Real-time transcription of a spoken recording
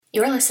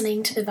You're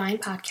listening to Divine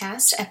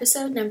Podcast,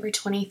 episode number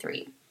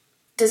 23.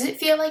 Does it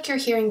feel like you're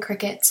hearing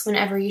crickets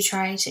whenever you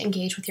try to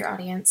engage with your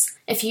audience?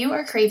 If you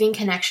are craving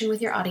connection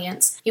with your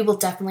audience, you will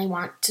definitely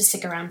want to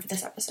stick around for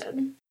this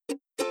episode.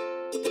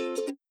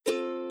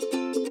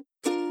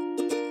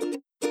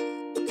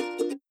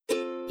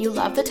 You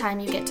love the time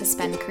you get to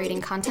spend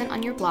creating content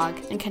on your blog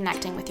and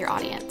connecting with your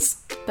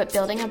audience. But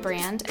building a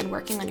brand and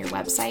working on your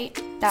website,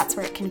 that's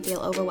where it can feel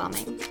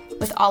overwhelming.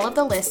 With all of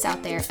the lists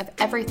out there of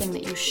everything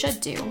that you should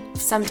do,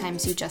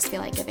 sometimes you just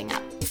feel like giving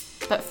up.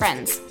 But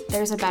friends,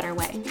 there's a better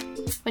way.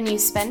 When you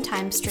spend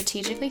time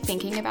strategically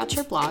thinking about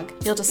your blog,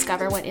 you'll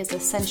discover what is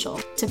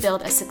essential to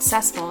build a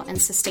successful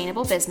and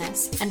sustainable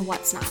business and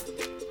what's not.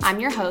 I'm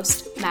your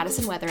host,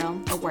 Madison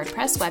Wetherill, a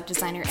WordPress web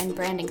designer and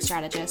branding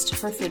strategist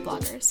for food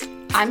bloggers.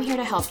 I'm here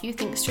to help you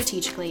think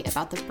strategically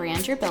about the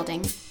brand you're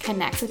building,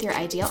 connect with your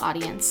ideal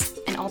audience,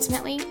 and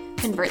ultimately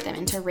convert them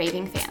into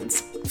raving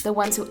fans, the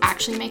ones who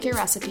actually make your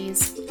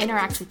recipes,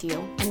 interact with you,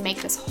 and make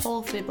this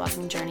whole food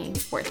blogging journey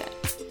worth it.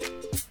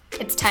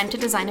 It's time to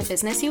design a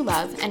business you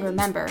love and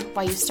remember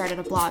why you started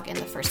a blog in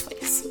the first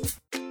place.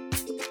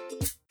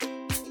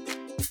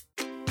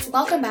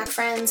 Welcome back,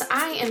 friends.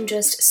 I am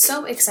just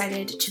so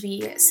excited to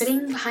be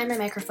sitting behind my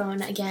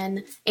microphone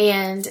again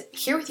and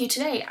here with you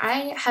today.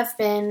 I have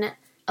been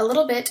a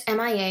little bit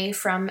MIA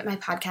from my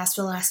podcast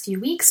for the last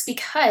few weeks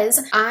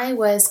because I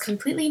was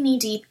completely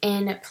knee-deep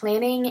in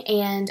planning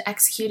and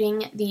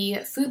executing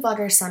the Food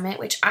Blogger Summit,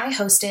 which I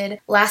hosted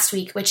last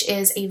week, which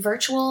is a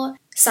virtual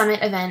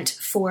summit event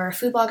for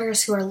food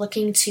bloggers who are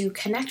looking to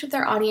connect with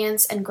their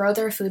audience and grow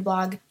their food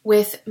blog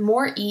with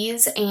more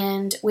ease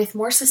and with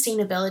more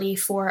sustainability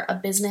for a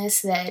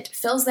business that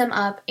fills them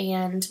up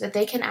and that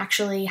they can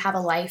actually have a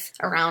life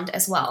around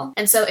as well.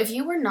 And so if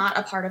you were not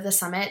a part of the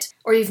summit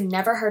or you've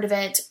never heard of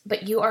it,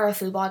 but you are a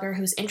food blogger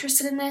who's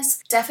interested in this,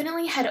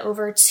 definitely head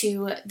over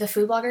to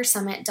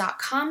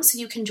thefoodbloggersummit.com so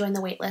you can join the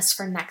waitlist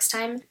for next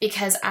time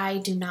because I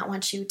do not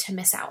want you to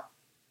miss out.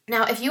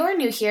 Now, if you are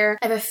new here,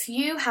 I have a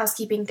few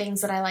housekeeping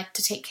things that I like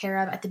to take care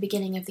of at the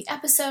beginning of the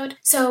episode.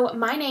 So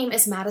my name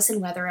is Madison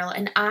Wetherill,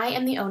 and I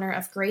am the owner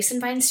of Grace and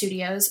Vine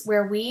Studios,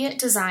 where we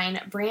design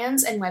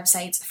brands and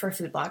websites for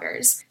food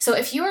bloggers. So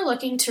if you are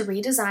looking to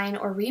redesign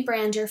or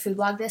rebrand your food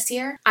blog this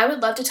year, I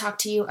would love to talk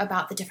to you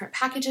about the different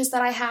packages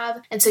that I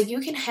have. And so you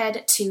can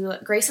head to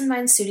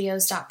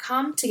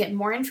graceandvinestudios.com to get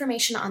more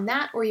information on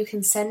that, or you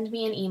can send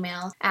me an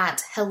email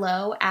at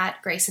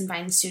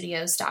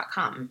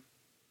hello@graceandvinestudios.com.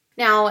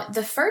 Now,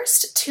 the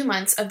first 2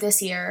 months of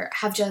this year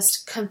have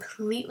just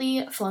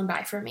completely flown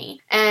by for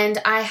me,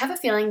 and I have a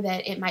feeling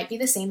that it might be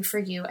the same for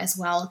you as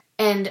well.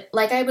 And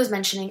like I was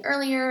mentioning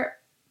earlier,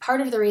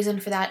 part of the reason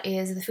for that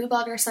is the Food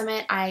Blogger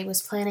Summit. I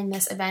was planning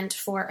this event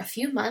for a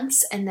few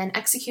months, and then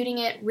executing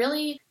it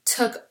really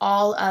took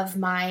all of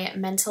my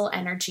mental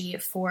energy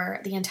for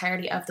the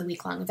entirety of the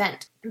week-long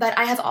event. But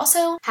I have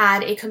also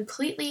had a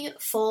completely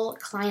full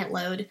client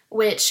load,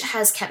 which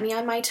has kept me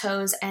on my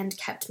toes and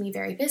kept me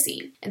very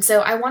busy. And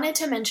so I wanted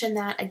to mention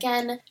that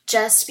again,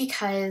 just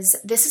because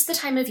this is the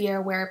time of year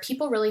where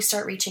people really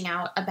start reaching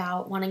out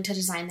about wanting to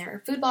design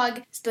their food blog.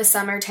 The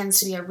summer tends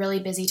to be a really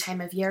busy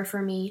time of year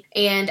for me.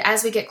 And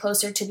as we get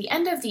closer to the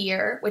end of the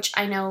year, which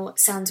I know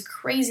sounds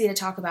crazy to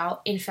talk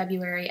about in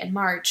February and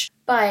March,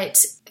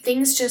 but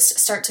things just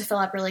start to fill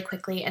up really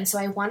quickly, and so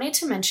I wanted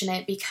to mention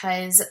it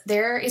because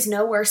there is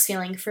no worse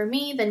feeling for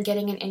me than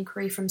getting an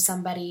inquiry from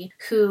somebody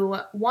who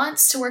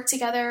wants to work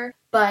together,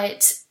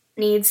 but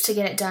needs to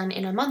get it done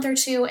in a month or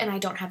two, and I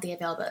don't have the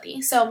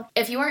availability. So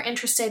if you are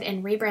interested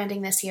in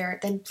rebranding this year,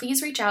 then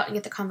please reach out and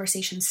get the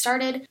conversation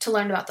started to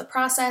learn about the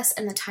process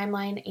and the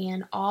timeline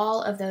and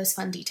all of those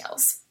fun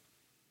details.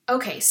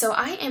 Okay, so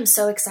I am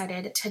so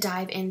excited to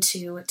dive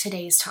into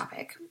today's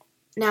topic.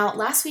 Now,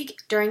 last week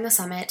during the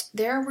summit,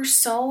 there were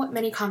so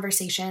many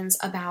conversations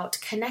about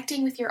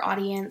connecting with your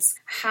audience,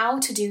 how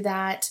to do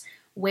that,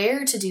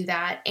 where to do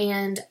that,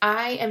 and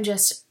I am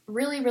just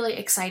really, really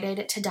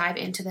excited to dive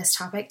into this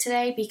topic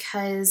today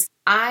because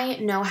I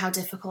know how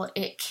difficult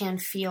it can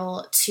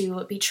feel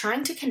to be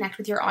trying to connect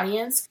with your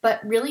audience, but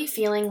really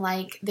feeling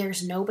like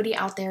there's nobody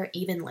out there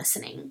even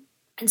listening.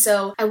 And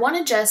so I want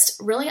to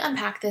just really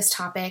unpack this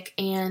topic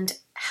and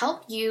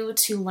help you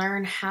to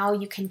learn how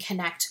you can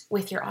connect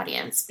with your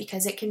audience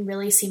because it can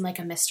really seem like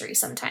a mystery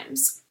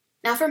sometimes.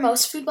 Now, for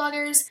most food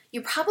bloggers,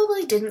 you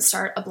probably didn't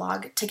start a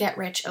blog to get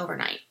rich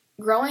overnight.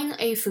 Growing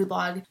a food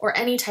blog or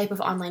any type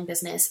of online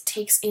business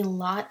takes a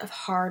lot of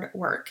hard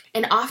work,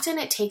 and often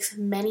it takes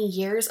many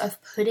years of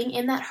putting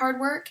in that hard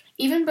work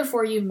even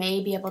before you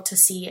may be able to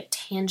see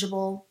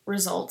tangible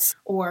results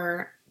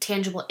or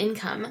tangible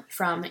income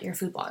from your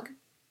food blog.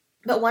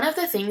 But one of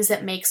the things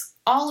that makes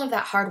all of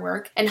that hard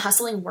work and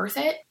hustling worth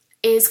it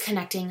is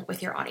connecting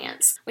with your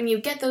audience. When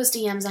you get those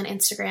DMs on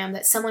Instagram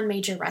that someone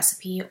made your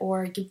recipe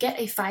or you get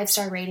a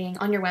 5-star rating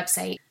on your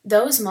website,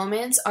 those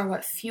moments are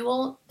what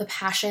fuel the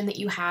passion that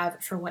you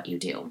have for what you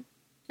do.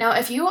 Now,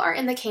 if you are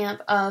in the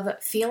camp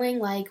of feeling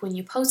like when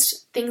you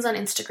post things on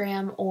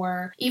Instagram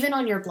or even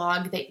on your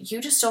blog that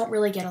you just don't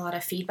really get a lot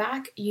of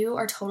feedback, you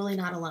are totally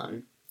not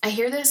alone. I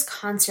hear this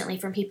constantly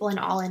from people in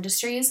all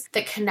industries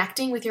that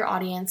connecting with your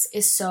audience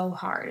is so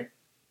hard.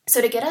 So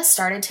to get us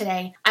started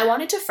today, I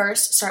wanted to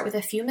first start with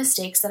a few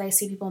mistakes that I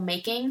see people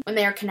making when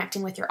they are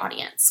connecting with your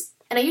audience.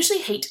 And I usually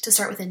hate to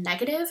start with a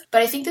negative,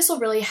 but I think this will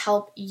really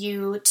help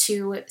you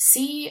to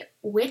see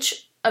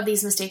which of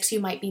these mistakes you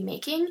might be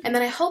making. And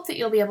then I hope that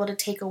you'll be able to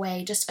take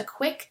away just a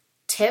quick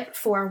tip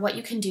for what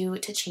you can do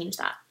to change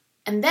that.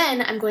 And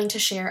then I'm going to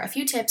share a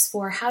few tips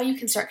for how you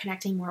can start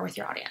connecting more with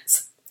your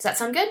audience. Does that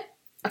sound good?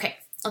 Okay,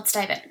 let's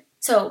dive in.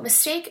 So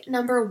mistake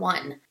number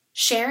 1,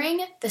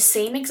 sharing the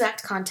same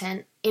exact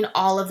content in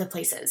all of the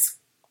places.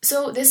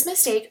 So this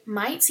mistake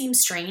might seem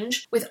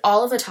strange with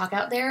all of the talk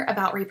out there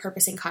about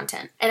repurposing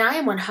content. And I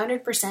am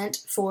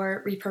 100%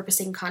 for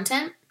repurposing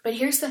content, but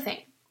here's the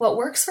thing. What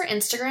works for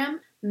Instagram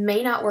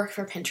may not work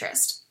for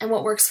Pinterest, and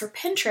what works for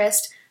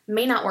Pinterest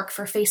may not work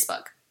for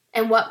Facebook.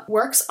 And what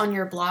works on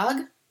your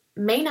blog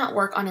may not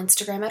work on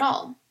Instagram at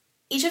all.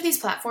 Each of these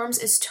platforms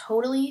is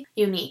totally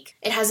unique.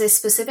 It has a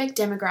specific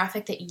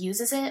demographic that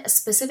uses it, a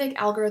specific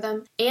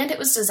algorithm, and it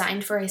was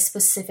designed for a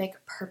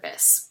specific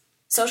purpose.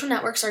 Social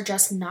networks are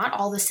just not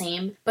all the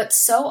same, but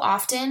so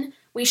often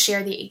we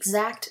share the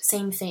exact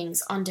same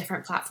things on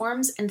different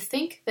platforms and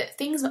think that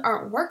things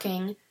aren't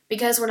working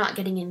because we're not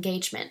getting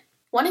engagement.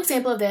 One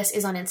example of this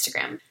is on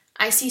Instagram.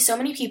 I see so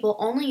many people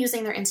only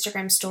using their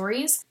Instagram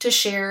stories to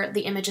share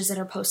the images that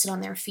are posted on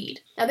their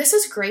feed. Now, this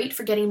is great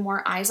for getting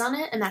more eyes on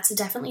it, and that's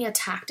definitely a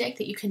tactic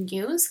that you can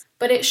use,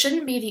 but it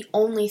shouldn't be the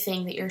only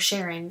thing that you're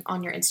sharing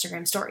on your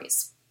Instagram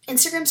stories.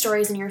 Instagram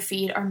stories in your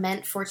feed are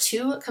meant for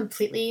 2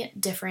 completely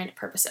different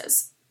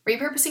purposes.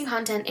 Repurposing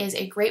content is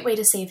a great way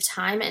to save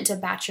time and to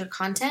batch your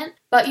content,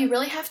 but you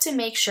really have to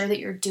make sure that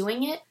you're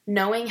doing it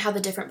knowing how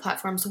the different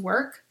platforms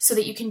work so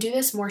that you can do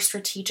this more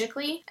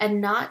strategically and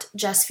not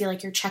just feel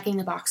like you're checking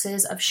the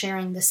boxes of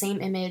sharing the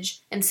same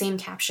image and same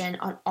caption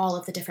on all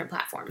of the different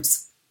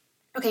platforms.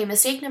 Okay,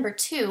 mistake number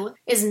 2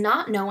 is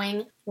not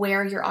knowing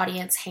where your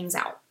audience hangs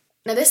out.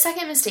 Now, this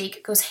second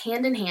mistake goes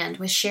hand in hand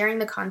with sharing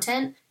the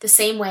content the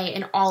same way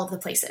in all of the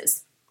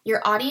places.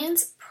 Your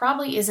audience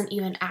probably isn't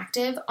even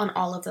active on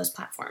all of those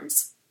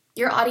platforms.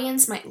 Your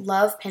audience might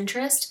love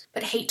Pinterest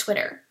but hate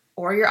Twitter,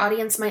 or your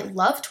audience might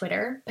love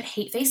Twitter but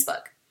hate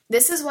Facebook.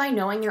 This is why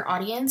knowing your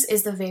audience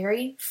is the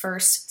very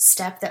first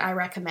step that I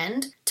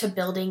recommend to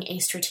building a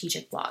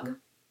strategic blog.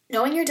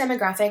 Knowing your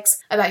demographics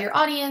about your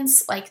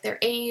audience, like their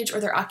age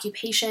or their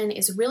occupation,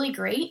 is really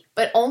great,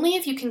 but only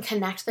if you can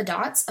connect the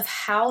dots of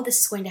how this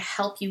is going to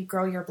help you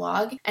grow your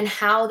blog and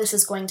how this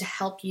is going to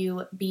help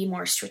you be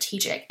more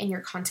strategic in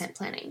your content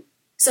planning.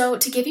 So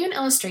to give you an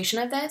illustration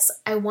of this,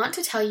 I want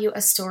to tell you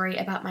a story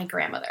about my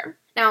grandmother.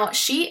 Now,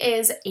 she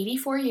is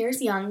 84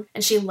 years young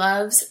and she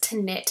loves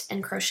to knit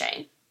and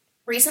crochet.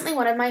 Recently,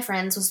 one of my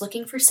friends was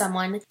looking for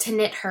someone to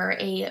knit her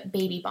a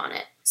baby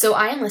bonnet, so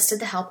I enlisted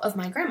the help of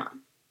my grandma.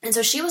 And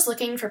so she was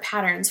looking for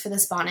patterns for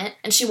this bonnet,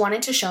 and she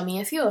wanted to show me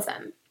a few of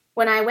them.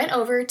 When I went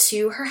over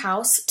to her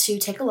house to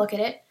take a look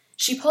at it,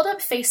 she pulled up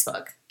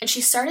Facebook, and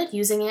she started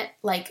using it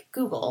like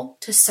Google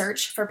to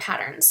search for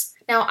patterns.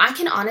 Now, I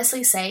can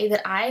honestly say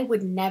that I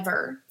would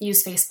never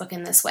use Facebook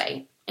in this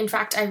way. In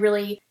fact, I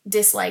really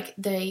dislike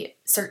the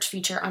search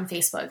feature on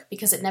Facebook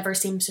because it never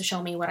seems to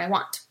show me what I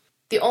want.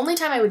 The only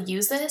time I would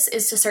use this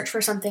is to search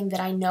for something that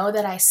I know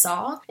that I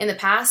saw in the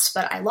past,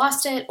 but I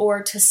lost it,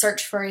 or to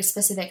search for a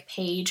specific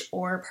page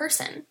or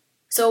person.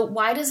 So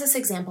why does this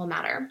example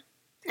matter?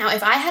 Now,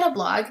 if I had a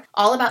blog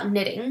all about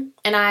knitting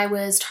and I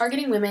was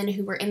targeting women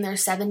who were in their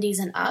 70s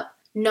and up,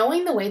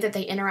 knowing the way that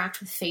they interact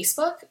with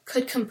Facebook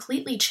could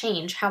completely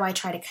change how I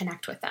try to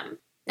connect with them.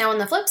 Now, on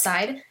the flip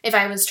side, if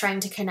I was trying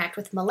to connect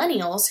with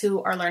millennials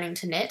who are learning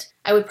to knit,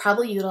 I would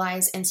probably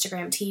utilize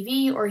Instagram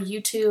TV or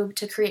YouTube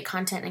to create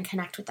content and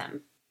connect with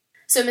them.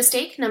 So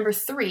mistake number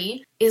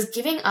 3 is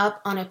giving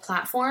up on a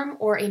platform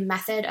or a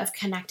method of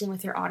connecting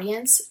with your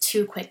audience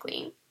too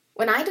quickly.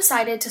 When I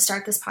decided to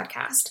start this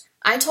podcast,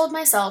 I told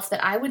myself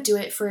that I would do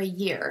it for a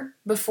year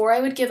before I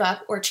would give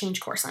up or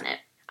change course on it.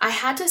 I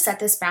had to set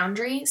this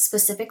boundary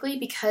specifically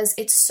because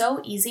it's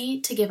so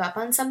easy to give up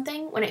on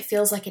something when it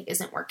feels like it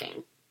isn't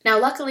working. Now,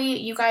 luckily,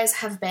 you guys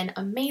have been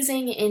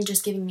amazing in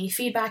just giving me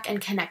feedback and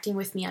connecting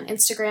with me on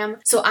Instagram.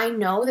 So I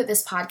know that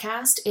this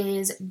podcast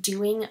is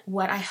doing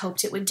what I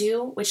hoped it would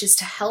do, which is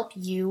to help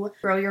you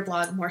grow your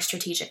blog more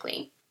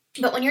strategically.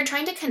 But when you're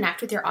trying to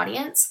connect with your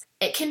audience,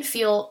 it can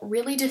feel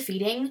really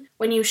defeating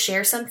when you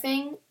share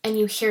something and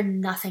you hear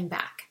nothing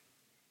back.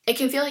 It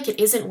can feel like it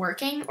isn't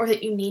working or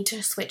that you need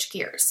to switch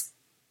gears.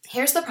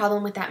 Here's the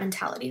problem with that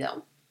mentality,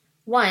 though.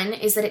 One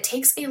is that it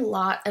takes a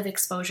lot of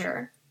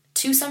exposure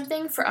to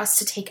something for us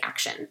to take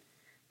action.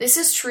 This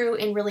is true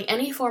in really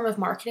any form of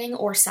marketing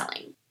or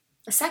selling.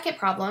 The second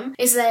problem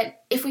is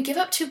that if we give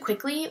up too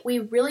quickly, we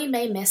really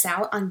may miss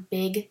out on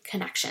big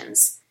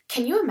connections.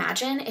 Can you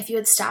imagine if you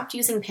had stopped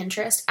using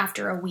Pinterest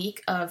after a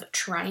week of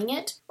trying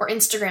it, or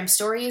Instagram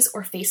stories,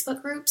 or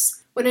Facebook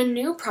groups? When a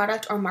new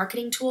product or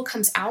marketing tool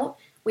comes out,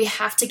 we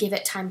have to give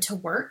it time to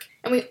work,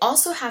 and we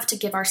also have to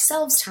give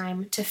ourselves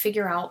time to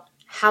figure out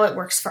how it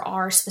works for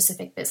our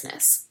specific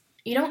business.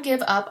 You don't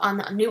give up on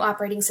the new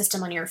operating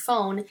system on your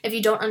phone if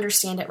you don't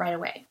understand it right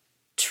away.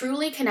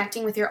 Truly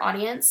connecting with your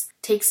audience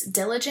takes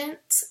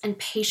diligence and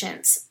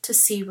patience to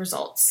see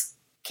results.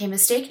 Okay,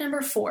 mistake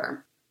number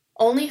 4,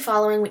 only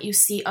following what you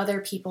see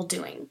other people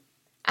doing.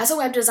 As a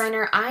web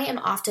designer, I am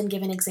often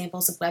given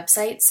examples of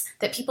websites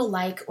that people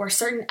like or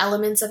certain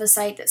elements of a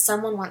site that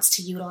someone wants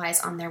to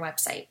utilize on their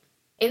website.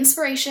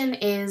 Inspiration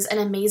is an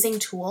amazing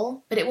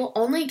tool, but it will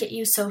only get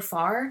you so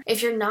far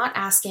if you're not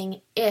asking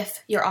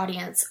if your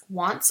audience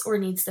wants or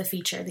needs the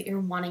feature that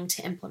you're wanting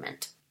to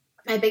implement.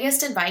 My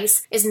biggest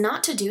advice is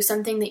not to do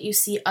something that you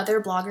see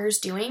other bloggers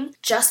doing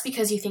just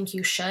because you think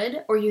you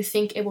should or you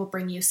think it will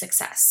bring you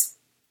success.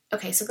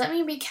 Okay, so let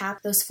me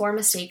recap those 4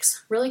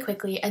 mistakes really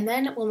quickly, and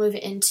then we'll move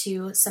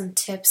into some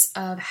tips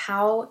of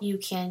how you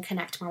can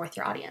connect more with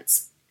your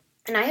audience.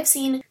 And I have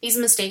seen these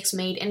mistakes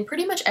made in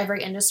pretty much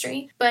every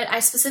industry, but I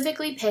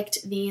specifically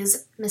picked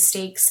these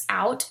mistakes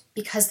out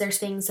because there's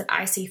things that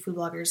I see food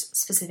bloggers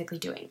specifically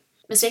doing.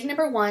 Mistake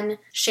number 1,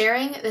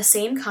 sharing the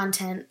same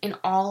content in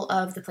all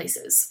of the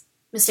places.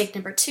 Mistake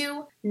number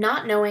 2,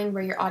 not knowing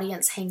where your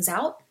audience hangs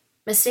out.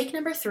 Mistake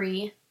number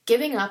 3,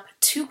 giving up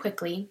too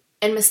quickly.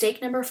 And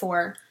mistake number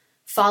 4,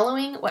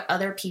 following what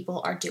other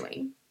people are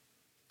doing.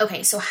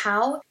 Okay, so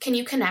how can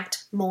you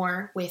connect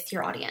more with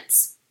your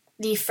audience?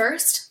 The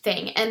first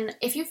thing, and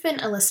if you've been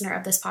a listener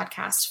of this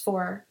podcast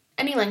for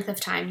any length of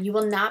time, you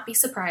will not be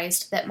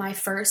surprised that my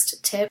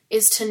first tip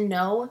is to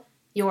know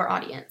your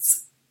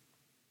audience.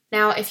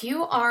 Now, if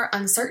you are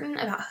uncertain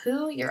about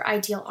who your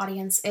ideal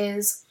audience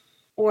is,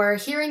 or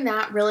hearing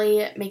that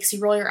really makes you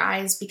roll your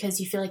eyes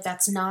because you feel like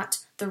that's not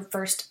the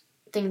first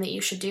thing that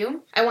you should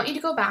do, I want you to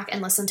go back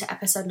and listen to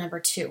episode number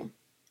 2.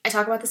 I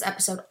talk about this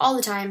episode all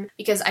the time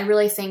because I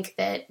really think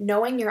that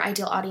knowing your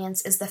ideal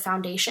audience is the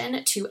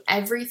foundation to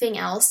everything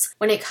else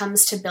when it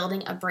comes to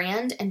building a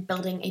brand and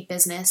building a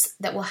business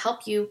that will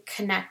help you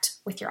connect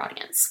with your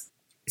audience.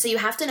 So you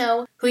have to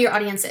know who your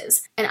audience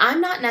is. And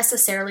I'm not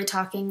necessarily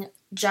talking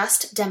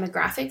just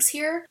demographics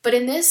here, but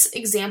in this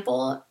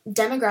example,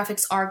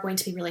 demographics are going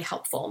to be really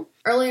helpful.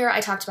 Earlier,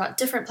 I talked about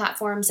different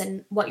platforms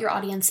and what your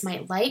audience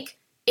might like.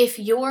 If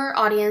your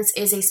audience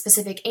is a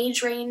specific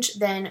age range,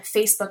 then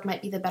Facebook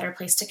might be the better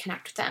place to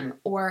connect with them.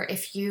 Or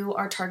if you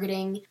are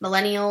targeting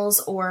millennials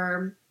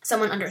or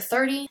someone under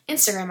 30,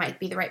 Instagram might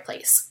be the right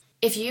place.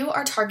 If you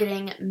are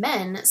targeting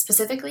men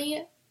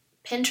specifically,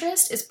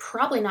 Pinterest is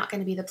probably not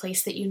going to be the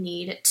place that you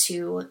need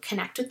to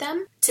connect with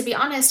them. To be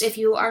honest, if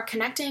you are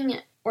connecting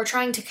or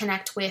trying to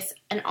connect with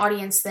an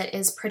audience that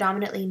is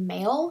predominantly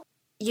male,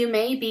 you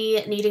may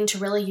be needing to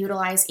really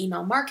utilize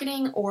email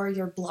marketing or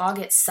your blog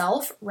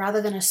itself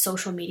rather than a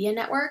social media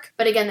network.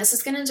 But again, this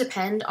is going to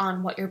depend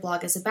on what your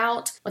blog is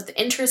about, what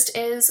the interest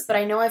is. But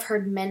I know I've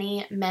heard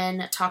many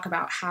men talk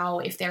about how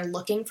if they're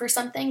looking for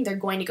something, they're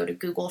going to go to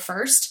Google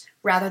first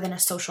rather than a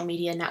social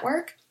media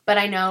network. But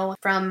I know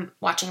from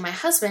watching my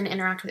husband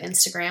interact with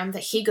Instagram that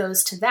he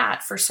goes to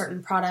that for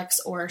certain products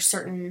or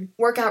certain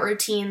workout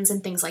routines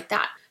and things like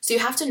that. So you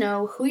have to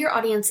know who your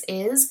audience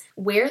is,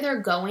 where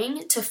they're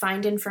going to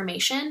find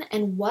information,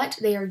 and what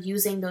they are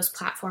using those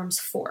platforms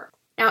for.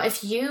 Now,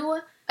 if you,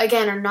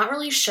 again, are not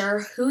really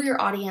sure who your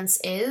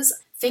audience is,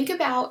 think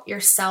about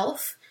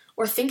yourself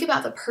or think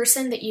about the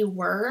person that you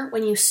were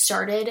when you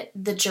started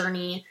the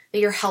journey that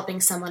you're helping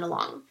someone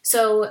along.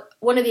 So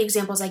one of the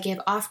examples I give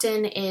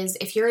often is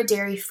if you're a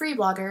dairy-free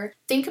blogger,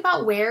 think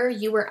about where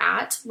you were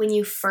at when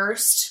your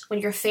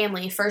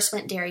family first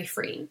went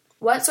dairy-free.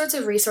 What sorts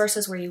of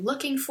resources were you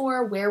looking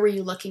for? Where were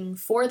you looking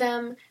for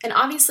them? And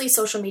obviously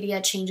social media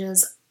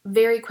changes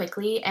very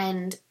quickly,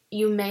 and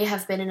you may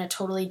have been in a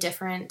totally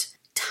different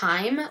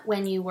time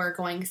when you were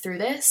going through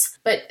this,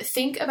 but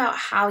think about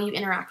how you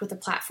interact with the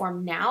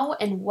platform now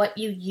and what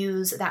you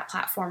use that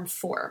platform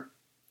for.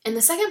 And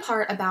the second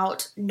part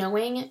about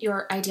knowing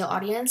your ideal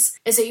audience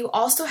is that you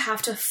also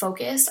have to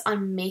focus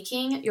on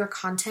making your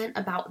content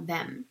about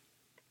them.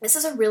 This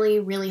is a really,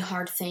 really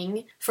hard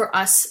thing for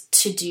us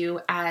to do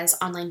as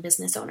online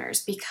business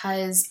owners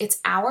because it's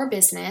our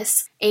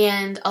business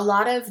and a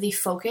lot of the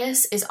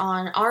focus is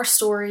on our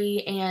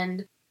story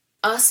and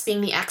us being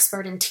the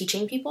expert in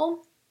teaching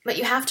people. But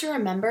you have to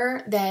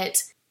remember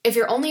that if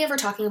you're only ever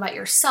talking about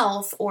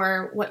yourself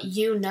or what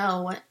you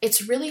know,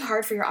 it's really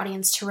hard for your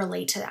audience to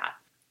relate to that.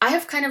 I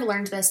have kind of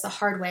learned this the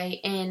hard way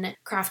in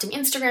crafting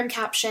Instagram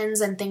captions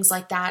and things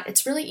like that.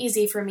 It's really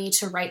easy for me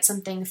to write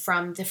something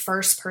from the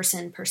first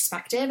person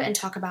perspective and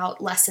talk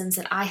about lessons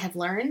that I have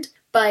learned.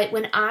 But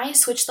when I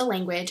switch the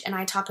language and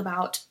I talk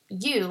about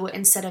you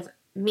instead of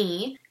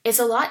me, it's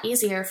a lot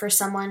easier for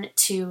someone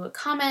to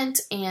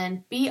comment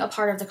and be a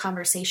part of the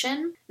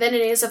conversation than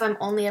it is if I'm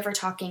only ever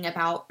talking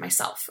about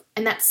myself.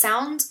 And that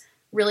sounds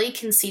really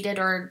conceited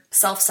or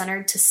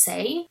self-centered to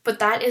say, but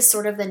that is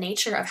sort of the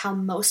nature of how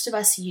most of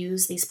us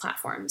use these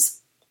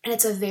platforms. And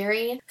it's a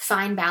very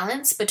fine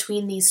balance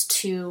between these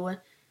two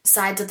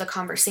sides of the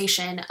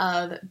conversation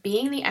of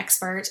being the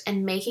expert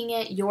and making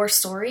it your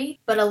story,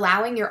 but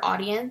allowing your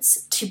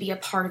audience to be a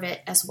part of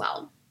it as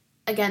well.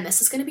 again,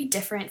 this is going to be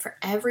different for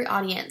every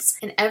audience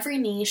in every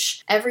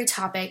niche, every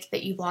topic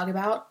that you blog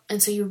about.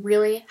 And so you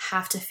really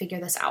have to figure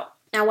this out.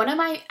 Now, one of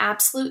my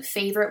absolute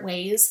favorite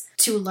ways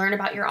to learn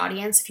about your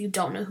audience, if you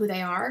don't know who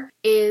they are,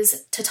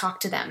 is to talk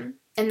to them.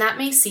 And that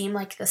may seem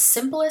like the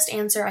simplest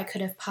answer I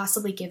could have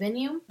possibly given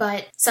you,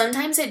 but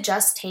sometimes it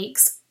just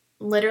takes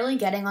literally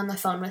getting on the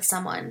phone with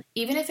someone,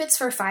 even if it's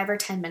for 5 or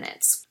 10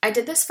 minutes. I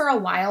did this for a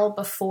while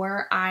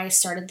before I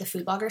started the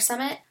Food Blogger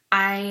Summit.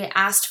 I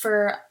asked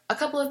for a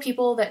couple of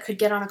people that could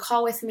get on a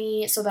call with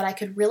me so that I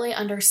could really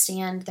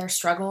understand their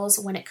struggles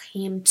when it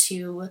came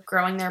to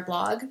growing their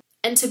blog.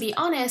 And to be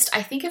honest,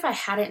 I think if I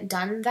hadn't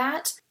done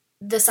that,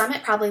 the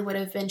summit probably would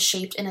have been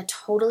shaped in a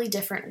totally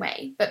different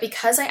way. But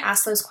because I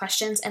asked those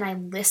questions and I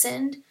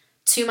listened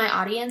to my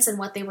audience and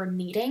what they were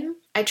needing,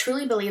 I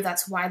truly believe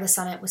that's why the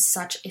summit was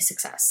such a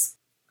success.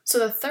 So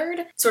the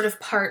third sort of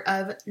part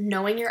of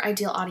knowing your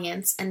ideal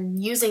audience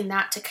and using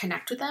that to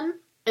connect with them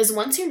is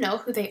once you know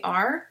who they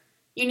are,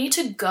 you need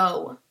to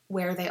go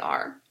where they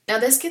are. Now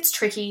this gets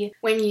tricky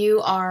when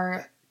you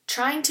are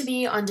trying to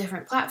be on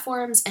different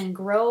platforms and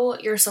grow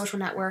your social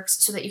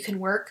networks so that you can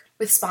work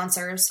with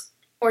sponsors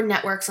or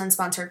networks on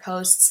sponsored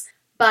posts.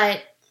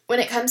 But when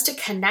it comes to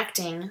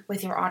connecting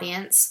with your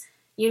audience,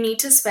 you need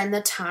to spend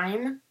the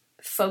time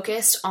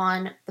focused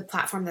on the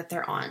platform that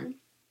they're on.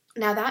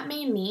 Now that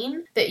may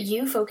mean that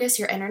you focus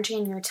your energy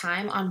and your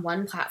time on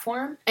one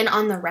platform, and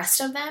on the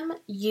rest of them,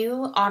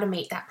 you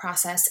automate that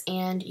process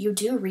and you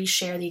do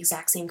reshare the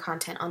exact same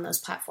content on those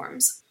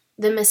platforms.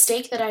 The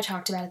mistake that I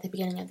talked about at the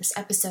beginning of this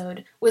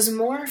episode was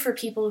more for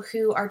people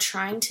who are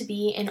trying to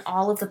be in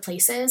all of the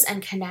places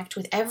and connect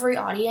with every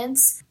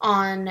audience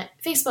on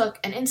Facebook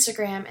and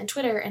Instagram and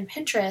Twitter and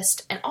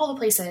Pinterest and all the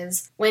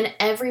places when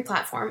every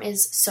platform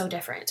is so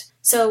different.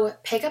 So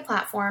pick a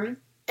platform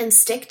and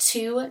stick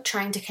to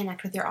trying to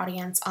connect with your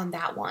audience on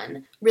that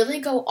one. Really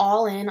go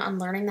all in on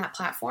learning that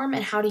platform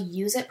and how to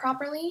use it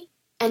properly,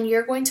 and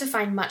you're going to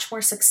find much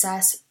more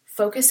success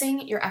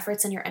focusing your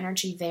efforts and your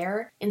energy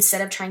there instead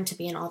of trying to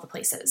be in all the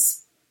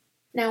places.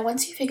 Now,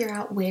 once you figure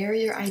out where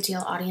your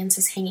ideal audience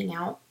is hanging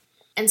out,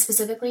 and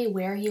specifically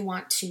where you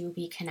want to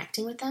be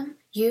connecting with them,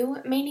 you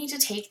may need to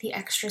take the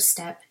extra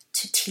step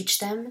to teach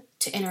them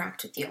to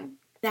interact with you.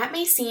 That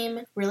may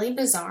seem really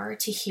bizarre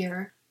to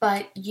hear,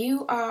 but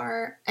you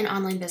are an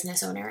online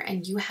business owner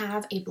and you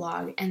have a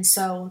blog, and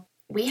so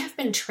we have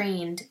been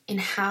trained in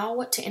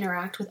how to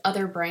interact with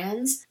other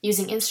brands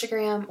using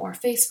Instagram or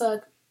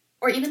Facebook,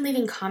 or even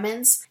leaving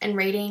comments and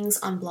ratings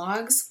on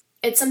blogs.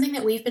 It's something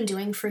that we've been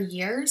doing for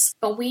years,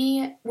 but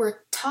we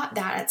were taught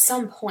that at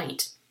some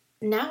point.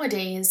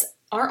 Nowadays,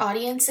 our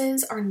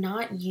audiences are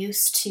not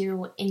used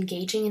to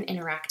engaging and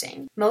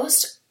interacting.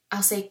 Most,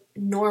 I'll say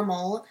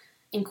normal,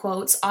 in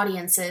quotes,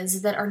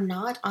 audiences that are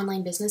not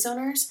online business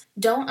owners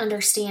don't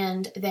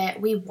understand that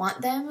we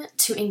want them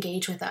to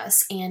engage with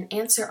us and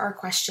answer our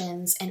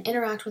questions and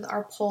interact with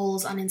our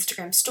polls on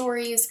Instagram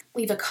stories,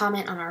 leave a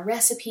comment on our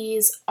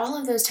recipes, all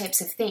of those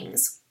types of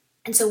things.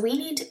 And so we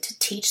need to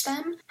teach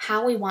them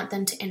how we want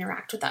them to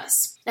interact with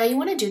us. Now, you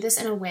want to do this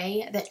in a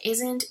way that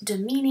isn't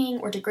demeaning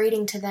or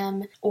degrading to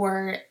them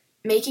or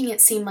making it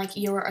seem like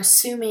you're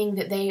assuming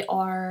that they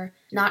are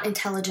not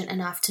intelligent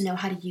enough to know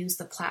how to use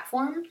the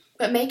platform,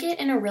 but make it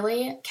in a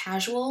really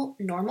casual,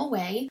 normal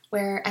way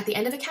where at the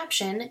end of a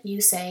caption you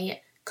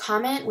say,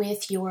 comment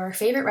with your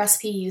favorite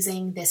recipe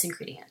using this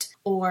ingredient.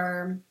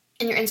 Or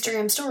in your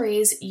Instagram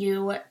stories,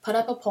 you put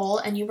up a poll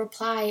and you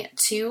reply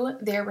to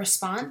their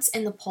response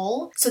in the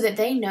poll so that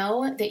they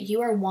know that you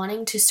are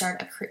wanting to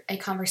start a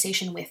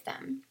conversation with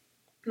them.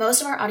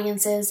 Most of our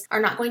audiences are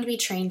not going to be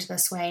trained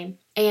this way,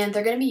 and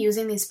they're going to be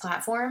using these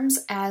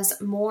platforms as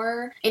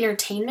more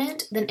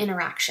entertainment than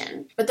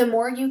interaction. But the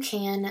more you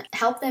can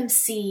help them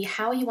see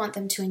how you want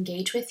them to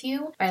engage with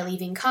you by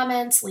leaving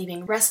comments,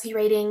 leaving recipe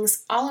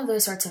ratings, all of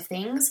those sorts of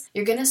things,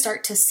 you're going to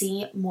start to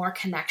see more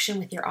connection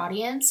with your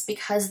audience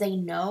because they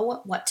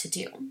know what to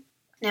do.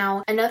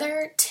 Now,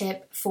 another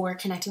tip for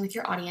connecting with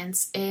your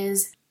audience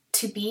is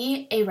to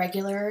be a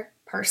regular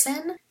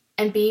person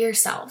and be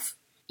yourself.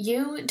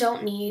 You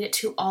don't need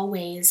to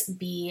always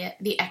be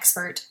the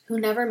expert who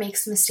never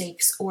makes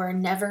mistakes or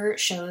never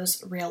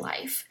shows real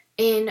life.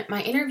 In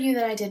my interview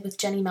that I did with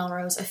Jenny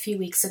Melrose a few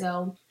weeks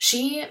ago,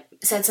 she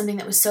said something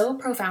that was so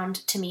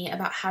profound to me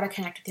about how to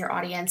connect with your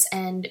audience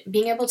and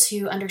being able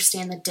to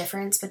understand the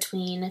difference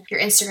between your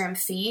Instagram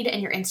feed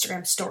and your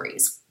Instagram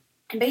stories.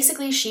 And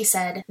basically she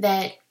said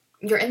that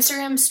your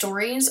Instagram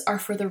stories are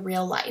for the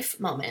real life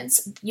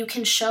moments. You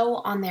can show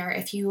on there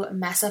if you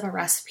mess up a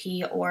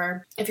recipe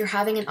or if you're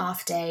having an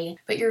off day,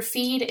 but your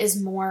feed is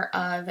more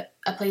of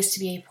a place to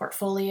be a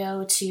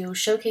portfolio to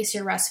showcase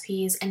your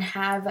recipes and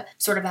have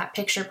sort of that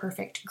picture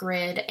perfect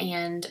grid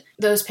and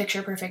those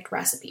picture perfect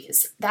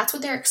recipes. That's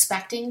what they're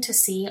expecting to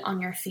see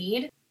on your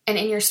feed. And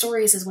in your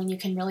stories is when you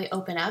can really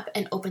open up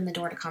and open the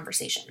door to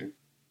conversation.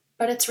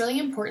 But it's really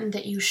important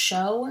that you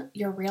show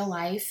your real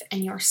life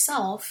and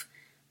yourself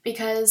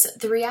Because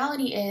the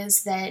reality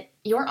is that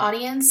your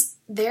audience,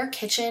 their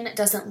kitchen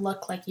doesn't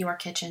look like your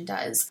kitchen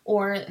does,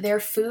 or their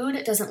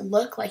food doesn't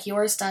look like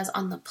yours does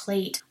on the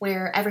plate,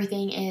 where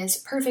everything is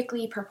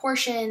perfectly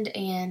proportioned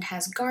and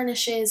has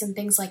garnishes and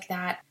things like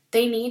that.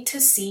 They need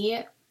to see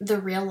the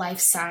real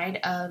life side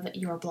of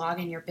your blog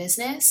and your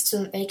business so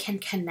that they can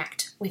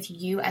connect with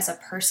you as a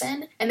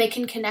person and they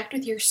can connect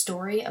with your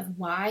story of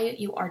why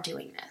you are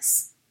doing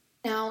this.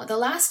 Now, the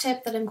last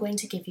tip that I'm going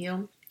to give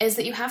you is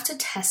that you have to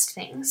test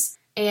things.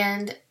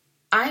 And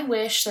I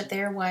wish that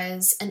there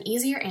was an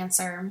easier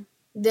answer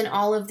than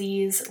all of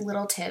these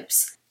little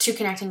tips to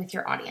connecting with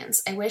your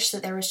audience. I wish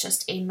that there was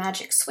just a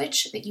magic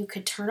switch that you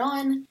could turn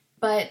on,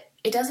 but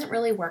it doesn't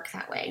really work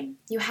that way.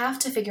 You have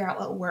to figure out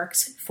what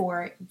works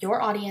for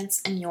your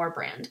audience and your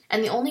brand.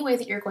 And the only way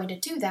that you're going to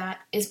do that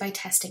is by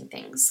testing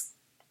things.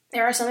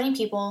 There are so many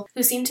people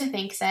who seem to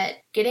think that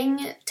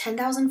getting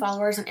 10,000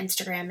 followers on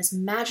Instagram is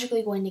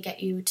magically going to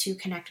get you to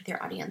connect with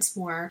your audience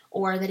more,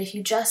 or that if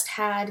you just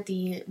had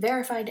the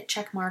verified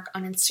check mark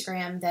on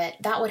Instagram,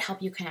 that would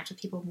help you connect with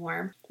people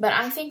more. But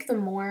I think the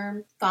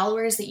more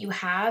followers that you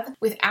have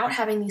without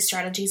having these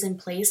strategies in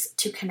place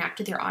to connect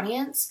with your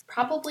audience,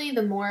 probably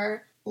the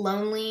more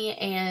lonely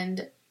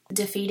and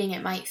defeating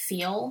it might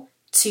feel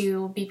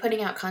to be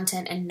putting out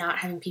content and not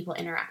having people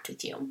interact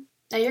with you.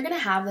 Now, you're going to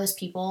have those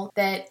people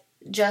that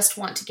just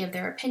want to give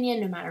their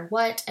opinion no matter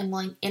what and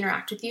will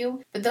interact with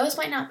you, but those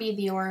might not be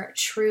your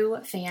true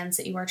fans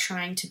that you are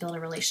trying to build a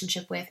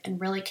relationship with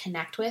and really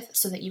connect with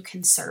so that you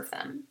can serve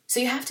them. So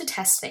you have to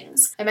test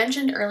things. I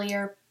mentioned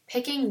earlier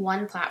picking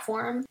one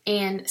platform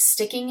and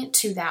sticking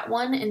to that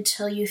one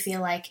until you feel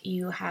like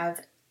you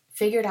have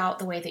figured out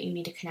the way that you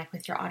need to connect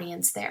with your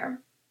audience there.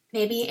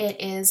 Maybe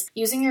it is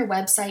using your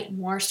website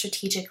more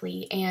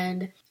strategically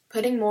and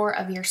putting more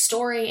of your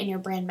story and your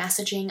brand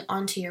messaging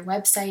onto your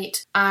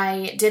website.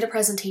 I did a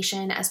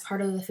presentation as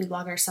part of the Food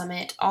Blogger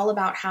Summit all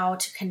about how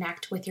to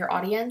connect with your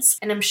audience,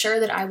 and I'm sure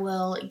that I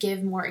will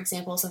give more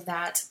examples of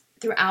that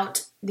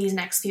throughout these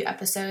next few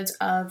episodes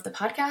of the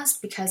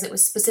podcast because it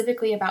was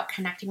specifically about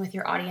connecting with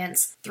your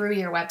audience through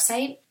your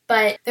website.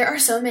 But there are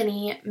so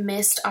many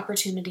missed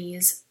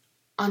opportunities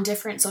on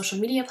different social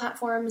media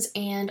platforms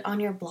and on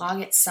your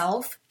blog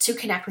itself to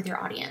connect with your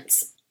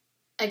audience.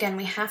 Again,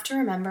 we have to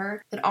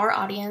remember that our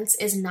audience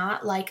is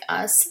not like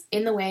us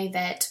in the way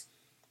that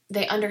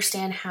they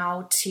understand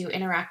how to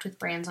interact with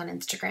brands on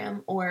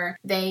Instagram, or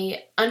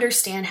they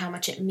understand how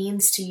much it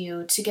means to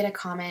you to get a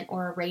comment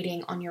or a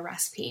rating on your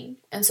recipe.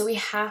 And so we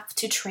have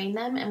to train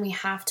them and we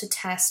have to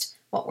test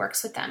what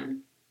works with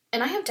them.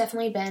 And I have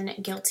definitely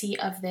been guilty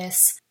of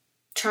this,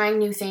 trying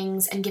new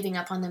things and giving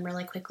up on them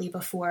really quickly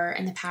before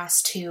in the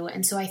past too.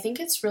 And so I think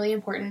it's really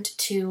important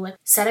to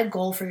set a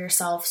goal for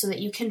yourself so that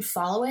you can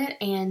follow it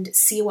and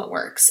see what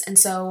works. And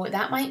so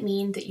that might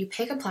mean that you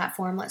pick a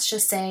platform. Let's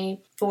just say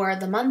for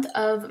the month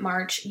of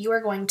March, you are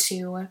going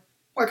to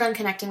work on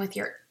connecting with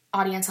your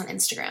audience on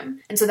Instagram.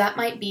 And so that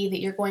might be that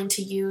you're going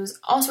to use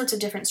all sorts of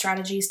different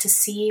strategies to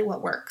see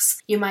what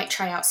works. You might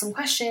try out some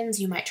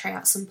questions, you might try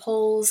out some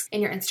polls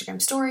in your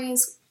Instagram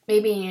stories,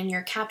 maybe in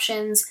your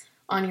captions.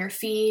 On your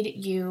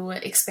feed, you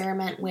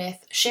experiment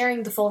with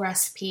sharing the full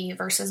recipe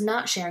versus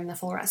not sharing the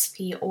full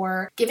recipe,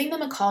 or giving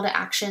them a call to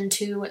action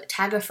to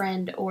tag a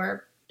friend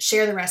or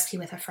share the recipe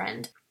with a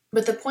friend.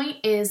 But the point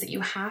is that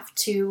you have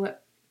to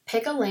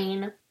pick a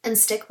lane and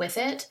stick with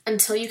it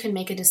until you can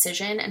make a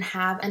decision and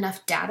have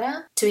enough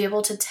data to be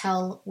able to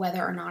tell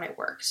whether or not it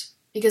worked.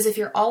 Because if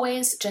you're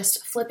always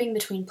just flipping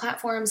between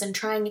platforms and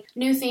trying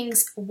new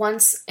things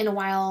once in a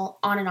while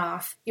on and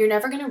off, you're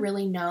never going to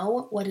really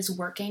know what is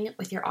working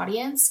with your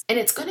audience. And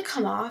it's going to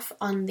come off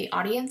on the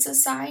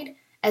audience's side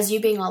as you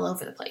being all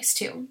over the place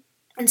too.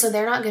 And so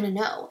they're not going to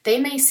know. They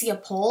may see a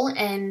poll,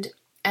 and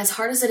as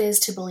hard as it is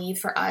to believe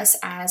for us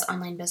as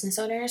online business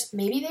owners,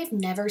 maybe they've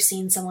never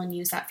seen someone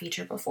use that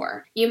feature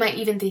before. You might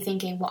even be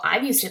thinking, well,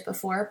 I've used it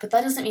before, but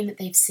that doesn't mean that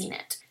they've seen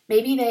it.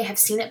 Maybe they have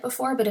seen it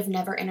before but have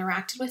never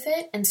interacted with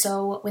it, and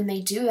so when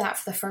they do that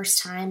for the first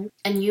time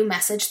and you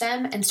message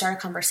them and start a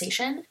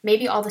conversation,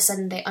 maybe all of a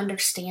sudden they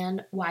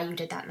understand why you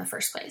did that in the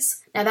first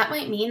place. Now that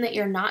might mean that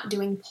you're not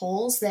doing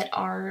polls that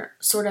are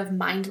sort of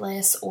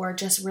mindless or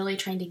just really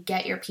trying to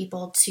get your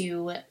people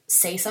to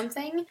say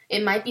something.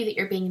 It might be that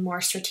you're being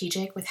more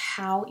strategic with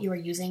how you are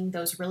using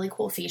those really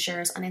cool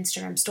features on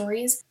Instagram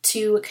stories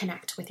to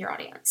connect with your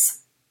audience.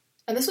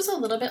 And this was a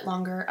little bit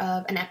longer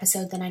of an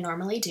episode than I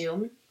normally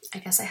do. I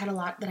guess I had a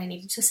lot that I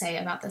needed to say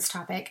about this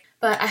topic,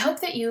 but I hope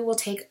that you will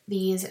take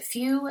these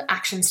few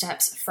action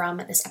steps from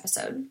this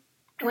episode.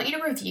 I want you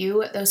to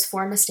review those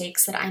 4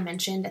 mistakes that I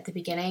mentioned at the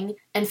beginning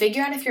and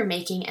figure out if you're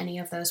making any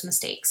of those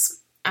mistakes.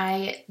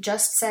 I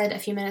just said a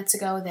few minutes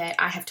ago that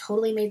I have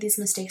totally made these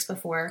mistakes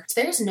before,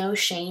 so there's no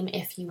shame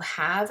if you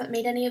have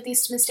made any of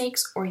these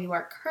mistakes or you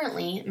are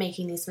currently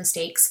making these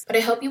mistakes, but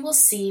I hope you will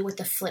see what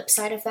the flip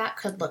side of that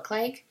could look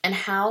like and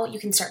how you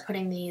can start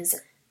putting these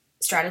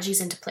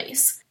strategies into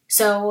place.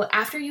 So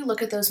after you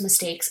look at those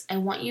mistakes, I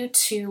want you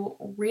to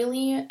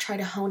really try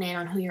to hone in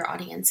on who your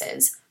audience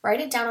is. Write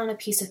it down on a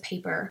piece of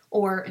paper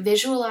or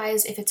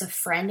visualize if it's a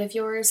friend of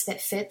yours that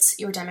fits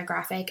your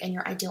demographic and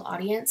your ideal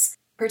audience.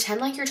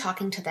 Pretend like you're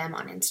talking to them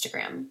on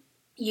Instagram.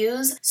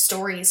 Use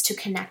stories to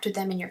connect with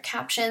them in your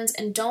captions,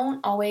 and don't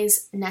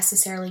always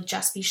necessarily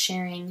just be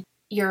sharing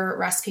your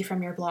recipe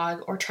from your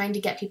blog or trying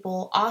to get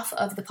people off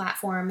of the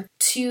platform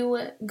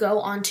to go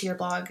onto your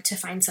blog to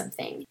find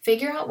something.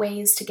 Figure out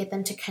ways to get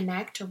them to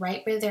connect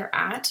right where they're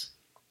at.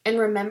 And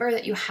remember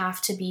that you have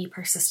to be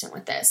persistent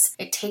with this.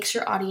 It takes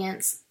your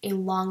audience a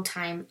long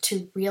time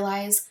to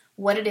realize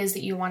what it is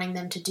that you're wanting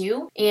them to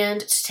do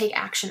and to take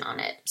action on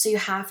it. So you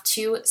have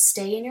to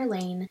stay in your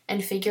lane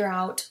and figure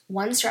out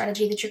one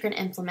strategy that you're going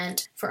to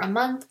implement for a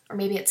month, or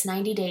maybe it's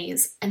 90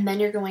 days, and then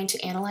you're going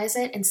to analyze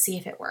it and see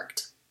if it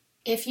worked.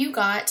 If you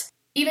got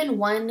even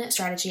one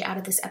strategy out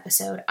of this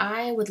episode,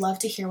 I would love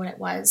to hear what it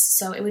was.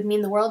 So it would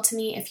mean the world to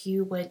me if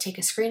you would take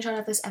a screenshot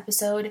of this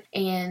episode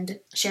and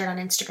share it on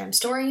Instagram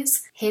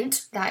stories.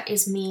 Hint, that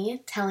is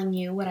me telling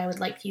you what I would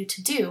like you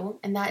to do,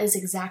 and that is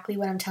exactly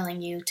what I'm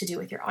telling you to do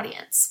with your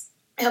audience.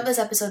 I hope this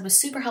episode was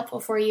super helpful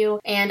for you,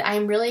 and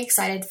I'm really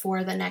excited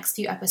for the next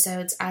few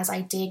episodes as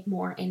I dig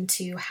more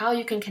into how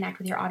you can connect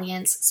with your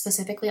audience,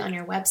 specifically on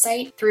your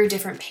website, through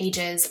different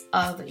pages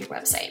of your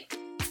website.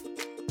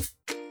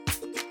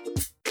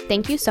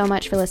 Thank you so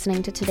much for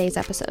listening to today's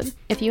episode.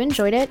 If you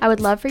enjoyed it, I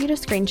would love for you to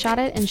screenshot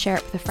it and share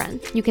it with a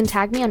friend. You can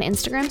tag me on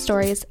Instagram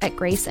stories at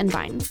Grace and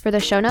Vine. For the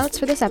show notes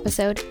for this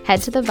episode,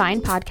 head to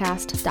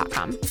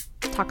thevinepodcast.com.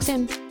 Talk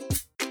soon.